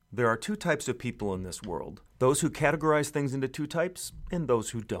There are two types of people in this world: those who categorize things into two types and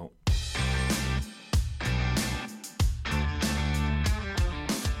those who don't.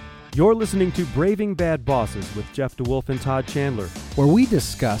 You're listening to Braving Bad Bosses with Jeff DeWolf and Todd Chandler, where we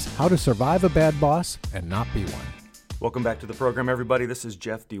discuss how to survive a bad boss and not be one. Welcome back to the program, everybody. This is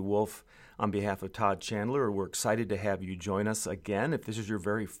Jeff DeWolf on behalf of Todd Chandler. We're excited to have you join us again. If this is your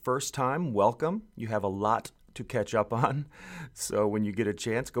very first time, welcome. You have a lot to catch up on. So when you get a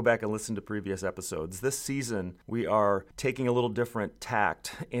chance, go back and listen to previous episodes. This season, we are taking a little different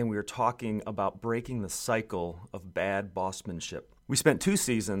tact, and we are talking about breaking the cycle of bad bossmanship. We spent 2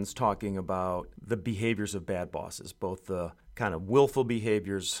 seasons talking about the behaviors of bad bosses, both the kind of willful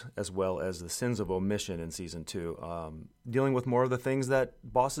behaviors as well as the sins of omission in season 2, dealing with more of the things that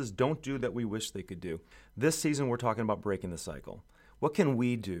bosses don't do that we wish they could do. This season, we're talking about breaking the cycle. What can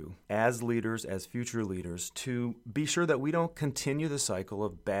we do as leaders, as future leaders, to be sure that we don't continue the cycle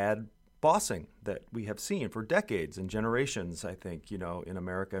of bad bossing that we have seen for decades and generations, I think, in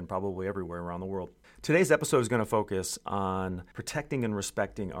America and probably everywhere around the world? Today's episode is going to focus on protecting and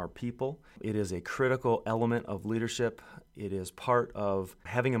respecting our people. It is a critical element of leadership. It is part of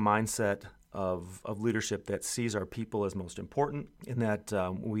having a mindset of leadership that sees our people as most important, and that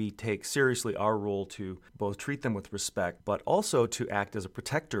we take seriously our role to both treat them with respect, but also to act as a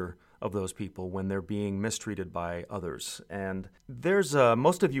protector of those people when they're being mistreated by others. And there's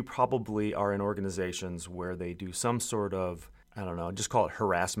most of you probably are in organizations where they do some sort of, just call it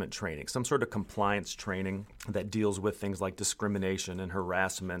harassment training, some sort of compliance training that deals with things like discrimination and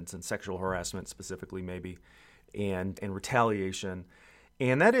harassment and sexual harassment specifically maybe, and retaliation.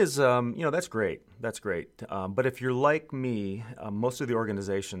 And that is, that's great. That's great. But if you're like me, most of the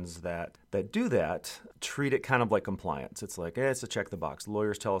organizations that do that treat it kind of like compliance. It's like, it's a check the box.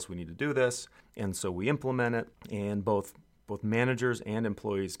 Lawyers tell us we need to do this, and so we implement it. And both managers and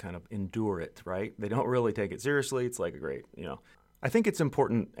employees kind of endure it, right? They don't really take it seriously. It's like, great, I think it's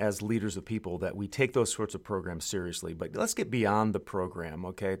important as leaders of people that we take those sorts of programs seriously, but let's get beyond the program,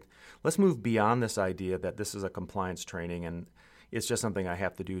 okay? Let's move beyond this idea that this is a compliance training and it's just something I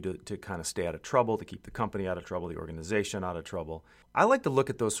have to do to kind of stay out of trouble, to keep the company out of trouble, the organization out of trouble. I like to look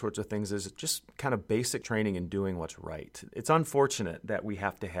at those sorts of things as just kind of basic training in doing what's right. It's unfortunate that we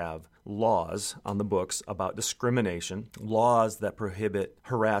have to have laws on the books about discrimination, laws that prohibit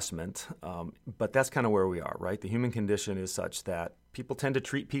harassment, but that's kind of where we are, right? The human condition is such that people tend to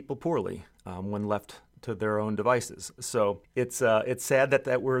treat people poorly when left to their own devices. So it's sad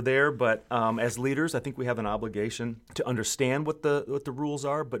that we're there, but as leaders, I think we have an obligation to understand what the rules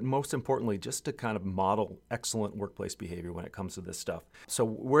are, but most importantly, just to kind of model excellent workplace behavior when it comes to this stuff. So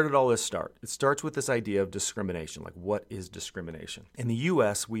where did all this start? It starts with this idea of discrimination. Like, what is discrimination? In the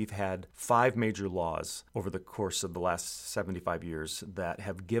U.S., we've had 5 major laws over the course of the last 75 years that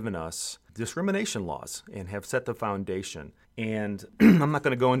have given us discrimination laws and have set the foundation. And I'm not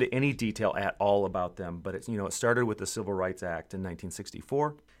going to go into any detail at all about them, but it started with the Civil Rights Act in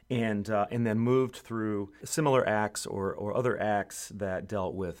 1964 and then moved through similar acts or other acts that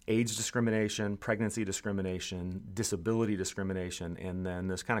dealt with age discrimination, pregnancy discrimination, disability discrimination, and then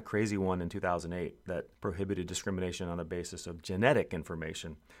this kind of crazy one in 2008 that prohibited discrimination on the basis of genetic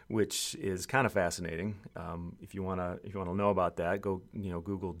information, which is kind of fascinating. If you want to know about that, go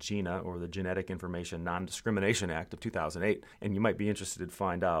Google GINA, or the Genetic Information Non-Discrimination Act of 2008, and you might be interested to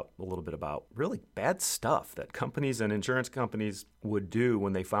find out a little bit about really bad stuff that companies and insurance companies would do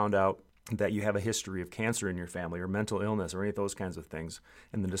when they found out that you have a history of cancer in your family or mental illness or any of those kinds of things.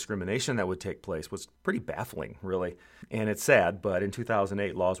 And the discrimination that would take place was pretty baffling, really. And it's sad, but in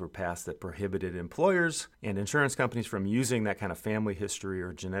 2008, laws were passed that prohibited employers and insurance companies from using that kind of family history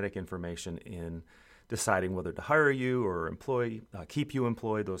or genetic information in deciding whether to hire you or keep you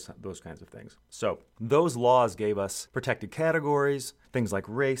employed, those kinds of things. So those laws gave us protected categories, things like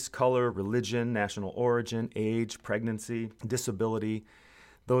race, color, religion, national origin, age, pregnancy, disability.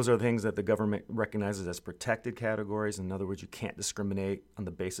 Those are things that the government recognizes as protected categories. In other words, you can't discriminate on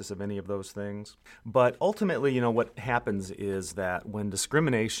the basis of any of those things. But ultimately, what happens is that when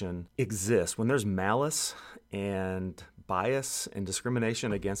discrimination exists, when there's malice and bias and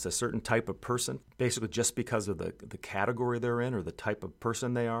discrimination against a certain type of person, basically just because of the category they're in or the type of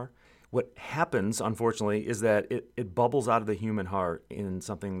person they are, what happens, unfortunately, is that it bubbles out of the human heart in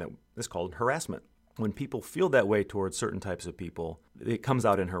something that is called harassment. When people feel that way towards certain types of people, it comes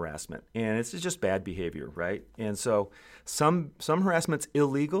out in harassment. And it's just bad behavior, right? And so some harassment's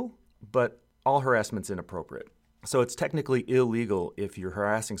illegal, but all harassment's inappropriate. So it's technically illegal if you're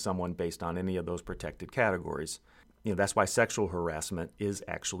harassing someone based on any of those protected categories. That's why sexual harassment is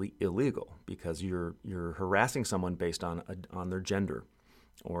actually illegal, because you're harassing someone based on their gender.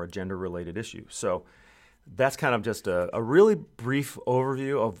 or a gender-related issue. So that's kind of just a really brief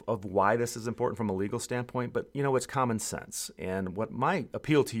overview of why this is important from a legal standpoint, but it's common sense. And what my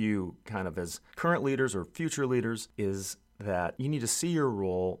appeal to you kind of as current leaders or future leaders is that you need to see your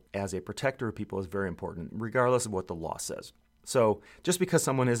role as a protector of people is very important, regardless of what the law says. So just because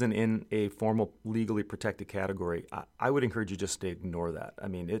someone isn't in a formal legally protected category, I would encourage you just to ignore that. I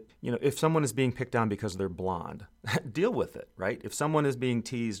mean, if someone is being picked on because they're blonde, deal with it, right? If someone is being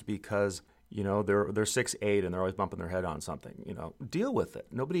teased because they're 6'8" and they're always bumping their head on something, deal with it.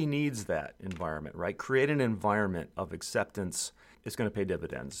 Nobody needs that environment, right? Create an environment of acceptance. It's going to pay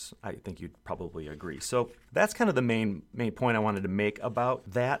dividends. I think you'd probably agree. So that's kind of the main point I wanted to make about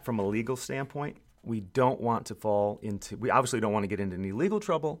that from a legal standpoint. We obviously don't want to get into any legal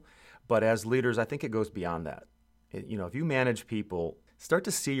trouble, but as leaders, I think it goes beyond that. If you manage people, start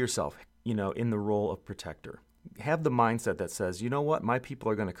to see yourself, in the role of protector. Have the mindset that says, you know what, my people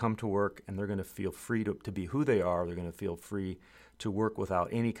are going to come to work and they're going to feel free to be who they are. They're going to feel free to work without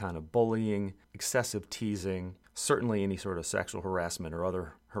any kind of bullying, excessive teasing, certainly any sort of sexual harassment or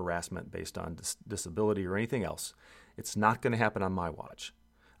other harassment based on disability or anything else. It's not going to happen on my watch.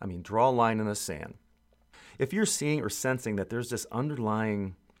 I mean, draw a line in the sand. If you're seeing or sensing that there's this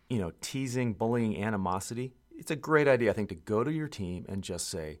underlying, teasing, bullying, animosity, it's a great idea, I think, to go to your team and just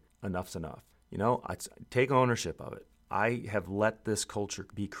say, enough's enough. Take ownership of it. I have let this culture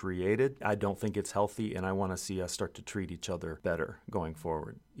be created. I don't think it's healthy, and I want to see us start to treat each other better going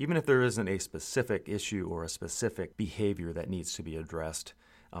forward. Even if there isn't a specific issue or a specific behavior that needs to be addressed,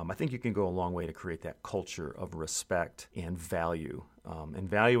 I think you can go a long way to create that culture of respect and value, and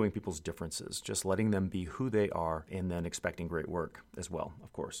valuing people's differences, just letting them be who they are and then expecting great work as well,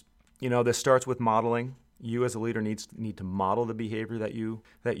 of course. This starts with modeling. You as a leader need to model the behavior that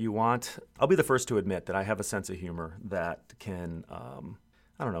you want. I'll be the first to admit that I have a sense of humor that can,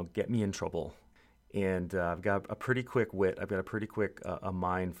 get me in trouble. And I've got a pretty quick wit. I've got a pretty quick a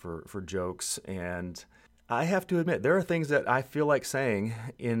mind for jokes. And I have to admit, there are things that I feel like saying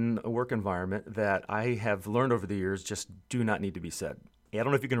in a work environment that I have learned over the years just do not need to be said. I don't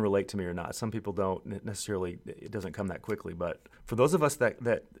know if you can relate to me or not. Some people don't necessarily, it doesn't come that quickly. But for those of us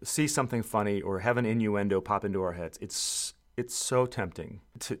that see something funny or have an innuendo pop into our heads, it's so tempting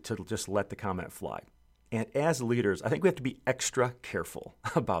to just let the comment fly. And as leaders, I think we have to be extra careful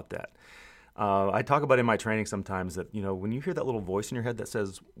about that. I talk about in my training sometimes that, when you hear that little voice in your head that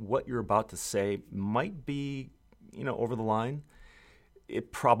says what you're about to say might be, over the line,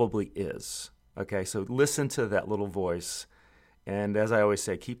 it probably is. Okay, so listen to that little voice. And as I always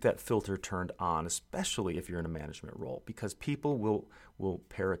say, keep that filter turned on, especially if you're in a management role, because people will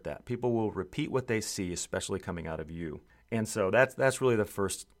parrot that. People will repeat what they see, especially coming out of you. And so that's really the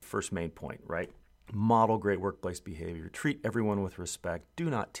first main point, right? Model great workplace behavior. Treat everyone with respect. Do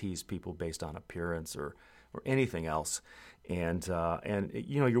not tease people based on appearance or anything else. And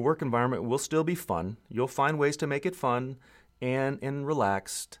your work environment will still be fun. You'll find ways to make it fun and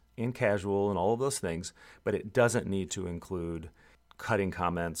relaxed and casual and all of those things, but it doesn't need to include cutting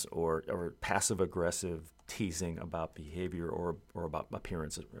comments or passive-aggressive teasing about behavior or about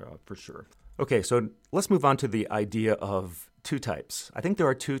appearance for sure. Okay, so let's move on to the idea of two types. I think there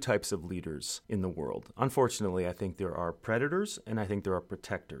are two types of leaders in the world. Unfortunately, I think there are predators and I think there are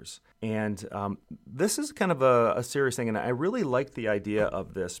protectors. And this is kind of a serious thing, and I really like the idea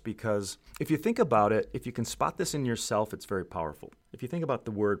of this because if you think about it, if you can spot this in yourself, it's very powerful. If you think about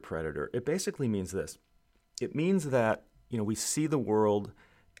the word predator, it basically means this. It means that, we see the world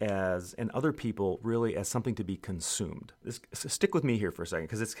and other people really as something to be consumed. Stick with me here for a second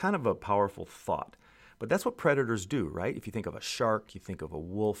because it's kind of a powerful thought. But that's what predators do, right? If you think of a shark, you think of a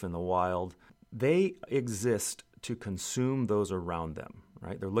wolf in the wild, they exist to consume those around them,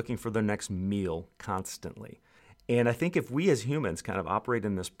 right? They're looking for their next meal constantly. And I think if we as humans kind of operate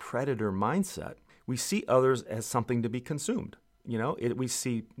in this predator mindset, we see others as something to be consumed. We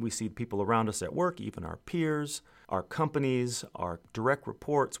see people around us at work, even our peers, our companies, our direct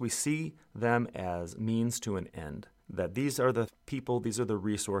reports. We see them as means to an end. That these are the people, these are the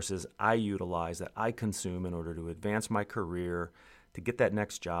resources I utilize, that I consume in order to advance my career, to get that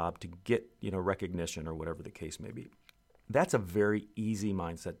next job, to get recognition or whatever the case may be. That's a very easy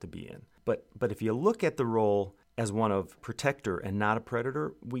mindset to be in. But if you look at the role as one of protector and not a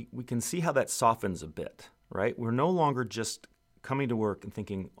predator, we can see how that softens a bit, right? We're no longer just coming to work and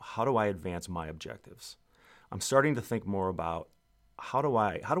thinking, how do I advance my objectives? I'm starting to think more about how do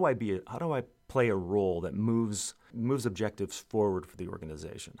I play a role that moves objectives forward for the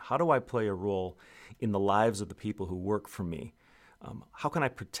organization? How do I play a role in the lives of the people who work for me? How can I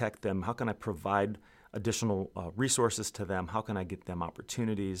protect them? How can I provide additional resources to them? How can I get them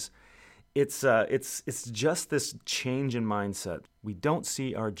opportunities? It's just this change in mindset. We don't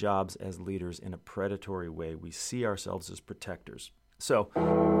see our jobs as leaders in a predatory way. We see ourselves as protectors. So,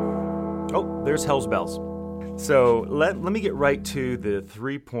 there's hell's bells. So let me get right to the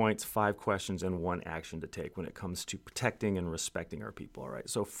 3 points, 5 questions, and 1 action to take when it comes to protecting and respecting our people. All right.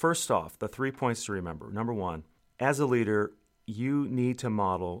 So first off, the 3 points to remember. Number 1, as a leader, you need to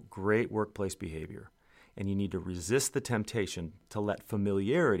model great workplace behavior, and you need to resist the temptation to let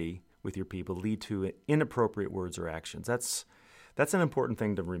familiarity with your people lead to inappropriate words or actions. That's an important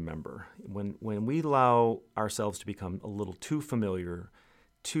thing to remember. When we allow ourselves to become a little too familiar,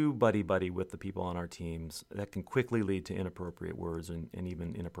 too buddy-buddy with the people on our teams, that can quickly lead to inappropriate words and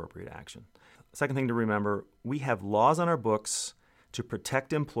even inappropriate action. Second thing to remember, we have laws on our books to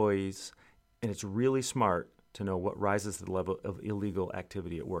protect employees, and it's really smart to know what rises to the level of illegal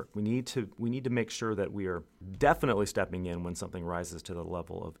activity at work. We need to make sure that we are definitely stepping in when something rises to the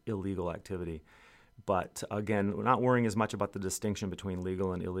level of illegal activity. But again, we're not worrying as much about the distinction between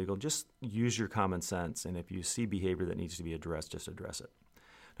legal and illegal. Just use your common sense, and if you see behavior that needs to be addressed, just address it.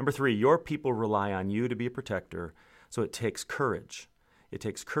 Number 3, your people rely on you to be a protector, so it takes courage. It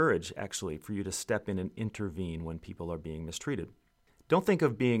takes courage, actually, for you to step in and intervene when people are being mistreated. Don't think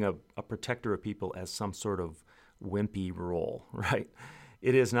of being a protector of people as some sort of wimpy role, right?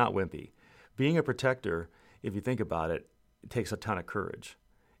 It is not wimpy. Being a protector, if you think about it, it takes a ton of courage.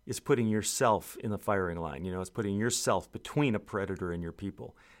 It's putting yourself in the firing line. It's putting yourself between a predator and your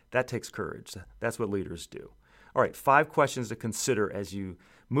people. That takes courage. That's what leaders do. All right, 5 questions to consider as you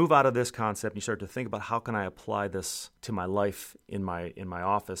move out of this concept and you start to think about how can I apply this to my life in my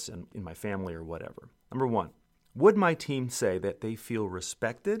office and in my family or whatever. Number 1, would my team say that they feel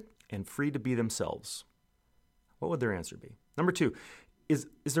respected and free to be themselves? What would their answer be? Number 2, is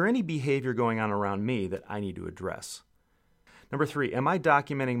there any behavior going on around me that I need to address? Number 3, am I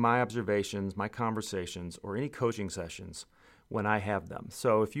documenting my observations, my conversations, or any coaching sessions when I have them?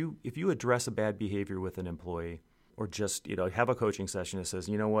 So if you address a bad behavior with an employee, or just have a coaching session that says,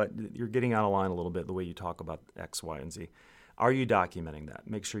 you know what, you're getting out of line a little bit the way you talk about X, Y, and Z. Are you documenting that?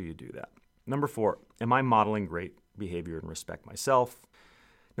 Make sure you do that. Number 4, am I modeling great behavior and respect myself?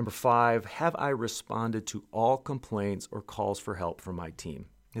 Number 5, have I responded to all complaints or calls for help from my team?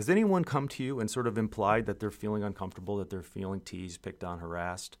 Has anyone come to you and sort of implied that they're feeling uncomfortable, that they're feeling teased, picked on,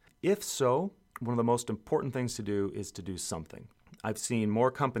 harassed? If so, one of the most important things to do is to do something. I've seen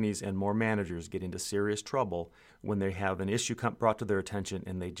more companies and more managers get into serious trouble when they have an issue brought to their attention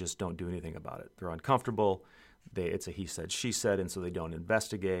and they just don't do anything about it. They're uncomfortable. It's a he said, she said, and so they don't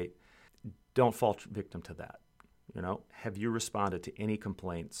investigate. Don't fall victim to that. Have you responded to any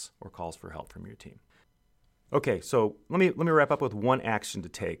complaints or calls for help from your team? Okay, so let me wrap up with 1 action to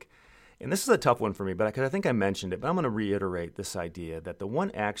take. And this is a tough one for me, but I think I mentioned it, but I'm going to reiterate this idea that the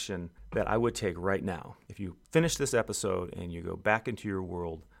 1 action that I would take right now, if you finish this episode and you go back into your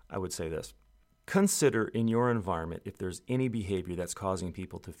world, I would say this. Consider in your environment if there's any behavior that's causing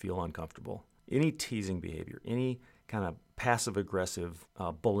people to feel uncomfortable, any teasing behavior, any kind of passive-aggressive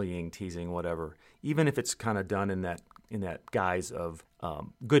bullying, teasing, whatever, even if it's kind of done in that guise of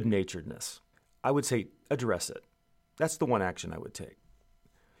good-naturedness. I would say address it. That's the 1 action I would take.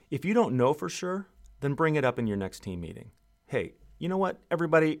 If you don't know for sure, then bring it up in your next team meeting. Hey, you know what,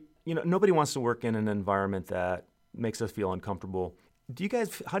 everybody, nobody wants to work in an environment that makes us feel uncomfortable.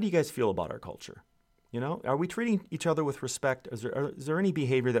 How do you guys feel about our culture? Are we treating each other with respect? Is there any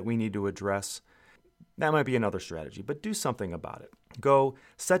behavior that we need to address? That might be another strategy, but do something about it. Go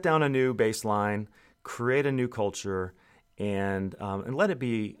set down a new baseline, create a new culture, and let it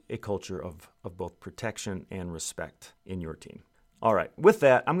be a culture of both protection and respect in your team. All right, with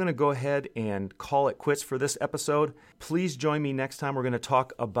that, I'm going to go ahead and call it quits for this episode. Please join me next time. We're going to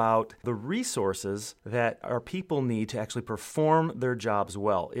talk about the resources that our people need to actually perform their jobs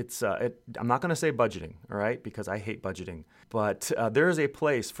well. I'm not going to say budgeting, all right, because I hate budgeting. But there is a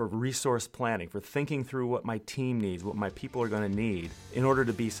place for resource planning, for thinking through what my team needs, what my people are going to need in order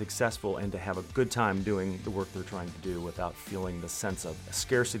to be successful and to have a good time doing the work they're trying to do without feeling the sense of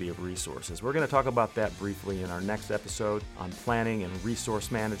scarcity of resources. We're going to talk about that briefly in our next episode on planning and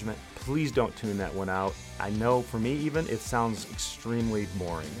resource management. Please don't tune that one out. I know for me even, it sounds extremely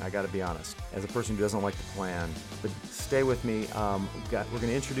boring. I got to be honest, as a person who doesn't like to plan. But stay with me. We're going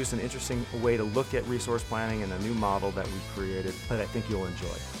to introduce an interesting way to look at resource planning and a new model that we created that I think you'll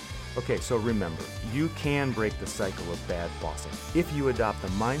enjoy. Okay, so remember, you can break the cycle of bad bossing if you adopt the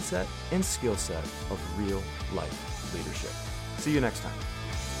mindset and skill set of real life leadership. See you next time.